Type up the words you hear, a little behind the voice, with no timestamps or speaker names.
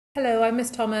Hello, I'm Miss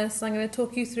Thomas and I'm going to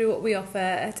talk you through what we offer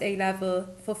at A-Level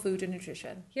for Food and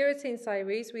Nutrition. Here at St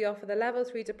Cyres, we offer the Level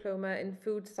 3 Diploma in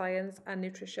Food Science and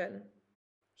Nutrition.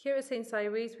 Here at St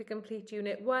Cyres, we complete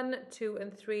Unit 1, 2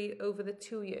 and 3 over the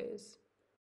 2 years.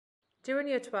 During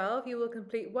Year 12, you will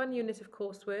complete 1 unit of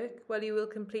coursework where you will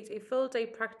complete a full-day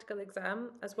practical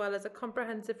exam as well as a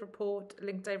comprehensive report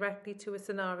linked directly to a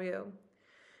scenario.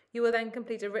 You will then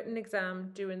complete a written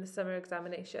exam during the summer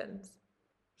examinations.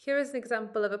 Here is an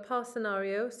example of a past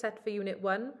scenario set for Unit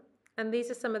 1, and these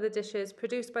are some of the dishes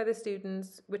produced by the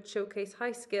students which showcase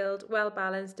high-skilled,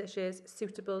 well-balanced dishes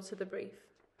suitable to the brief.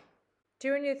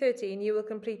 During Year 13, you will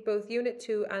complete both Unit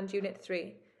 2 and Unit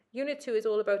 3. Unit 2 is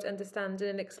all about understanding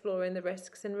and exploring the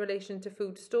risks in relation to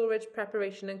food storage,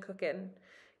 preparation and cooking.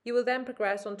 You will then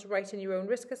progress on to writing your own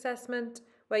risk assessment,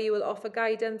 where you will offer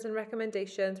guidance and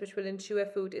recommendations which will ensure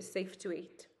food is safe to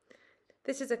eat.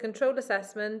 This is a controlled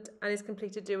assessment and is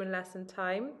completed during lesson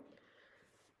time.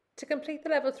 To complete the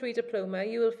Level 3 Diploma,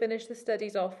 you will finish the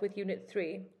studies off with Unit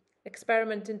 3,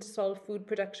 experimenting to solve food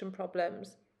production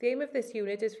problems. The aim of this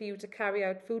unit is for you to carry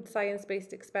out food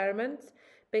science-based experiments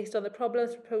based on the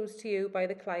problems proposed to you by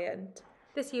the client.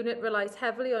 This unit relies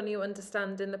heavily on you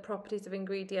understanding the properties of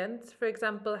ingredients, for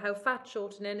example, how fat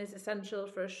shortening is essential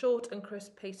for a short and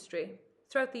crisp pastry.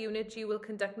 Throughout the unit, you will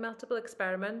conduct multiple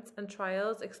experiments and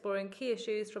trials exploring key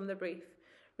issues from the brief,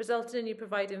 resulting in you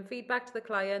providing feedback to the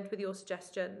client with your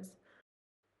suggestions.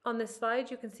 On this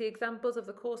slide, you can see examples of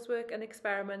the coursework and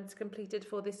experiments completed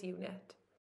for this unit.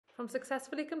 From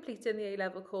successfully completing the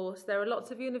A-Level course, there are lots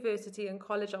of university and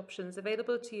college options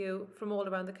available to you from all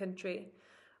around the country.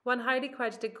 One highly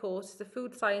credited course is the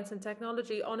Food Science and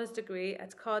Technology Honours degree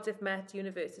at Cardiff Met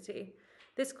University.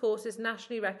 This course is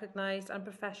nationally recognised and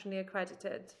professionally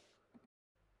accredited.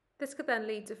 This could then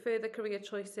lead to further career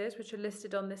choices which are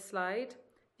listed on this slide.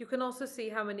 You can also see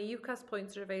how many UCAS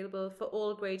points are available for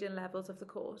all grading levels of the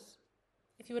course.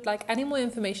 If you would like any more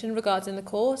information regarding the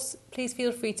course, please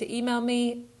feel free to email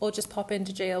me or just pop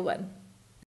into JL1.